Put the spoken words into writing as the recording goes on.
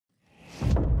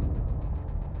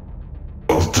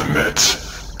Ultimate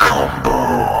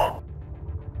Combo.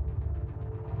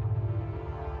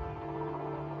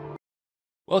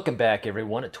 Welcome back,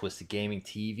 everyone, at Twisted Gaming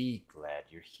TV. Glad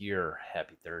you're here.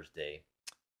 Happy Thursday.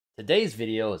 Today's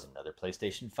video is another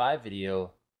PlayStation 5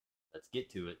 video. Let's get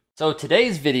to it. So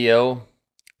today's video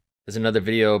is another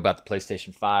video about the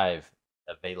PlayStation 5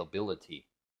 availability.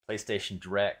 PlayStation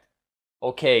Direct.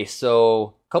 Okay,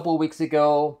 so a couple of weeks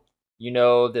ago, you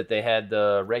know that they had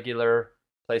the regular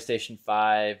PlayStation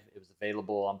 5. It was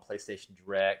available on PlayStation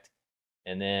Direct.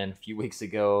 And then a few weeks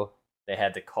ago, they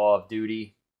had the Call of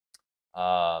Duty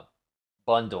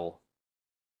bundle,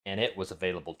 and it was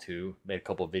available too. Made a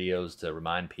couple of videos to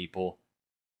remind people.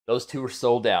 Those two were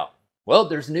sold out. Well,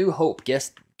 there's New Hope.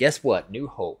 Guess what? New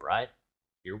Hope, right?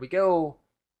 Here we go.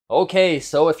 Okay,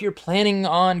 so if you're planning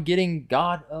on getting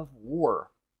God of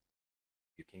War,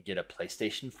 you can get a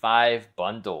PlayStation 5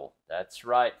 bundle. That's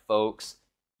right, folks.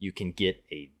 You can get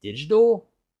a digital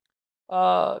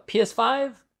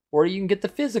PS5, or you can get the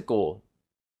physical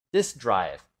disc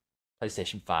drive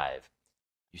PlayStation 5.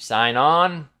 You sign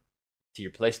on to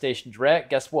your PlayStation Direct,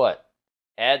 guess what?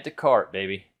 Add to cart,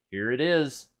 baby. Here it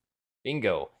is.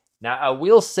 Bingo. Now, I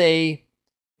will say,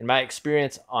 in my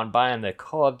experience on buying the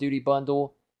Call of Duty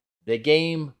bundle, the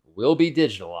game will be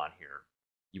digital on here.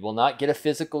 You will not get a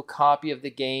physical copy of the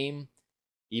game,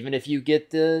 even if you get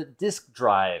the disc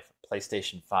drive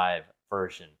PlayStation 5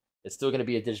 version. It's still going to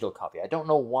be a digital copy. I don't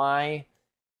know why.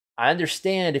 I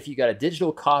understand if you got a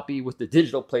digital copy with the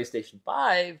digital PlayStation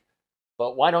 5,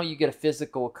 but why don't you get a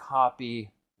physical copy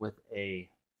with a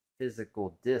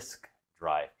physical disc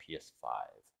drive PS5?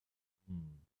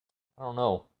 I don't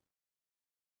know.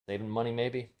 Saving money,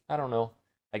 maybe? I don't know.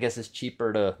 I guess it's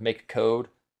cheaper to make a code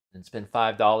and spend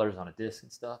 $5 on a disc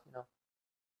and stuff, you know?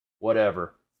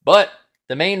 Whatever. But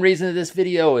the main reason of this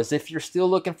video is if you're still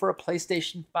looking for a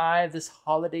PlayStation 5 this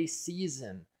holiday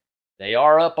season, they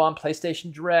are up on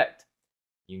PlayStation Direct.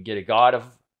 You can get a God of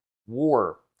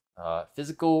War,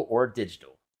 physical or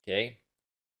digital, okay?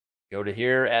 Go to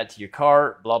here, add to your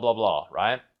cart, blah, blah, blah,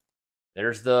 right?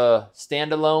 There's the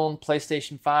standalone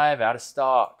PlayStation 5 out of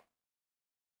stock.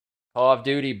 Call of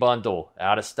Duty bundle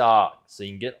out of stock. So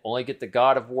you can only get the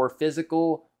God of War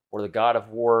physical or the God of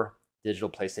War digital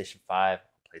PlayStation 5,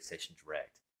 PlayStation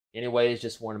Direct. Anyways,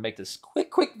 just want to make this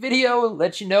quick video,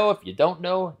 let you know. If you don't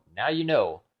know, now you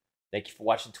know. Thank you for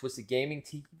watching Twisted Gaming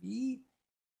TV.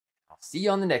 I'll see you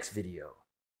on the next video.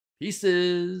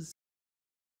 Pieces.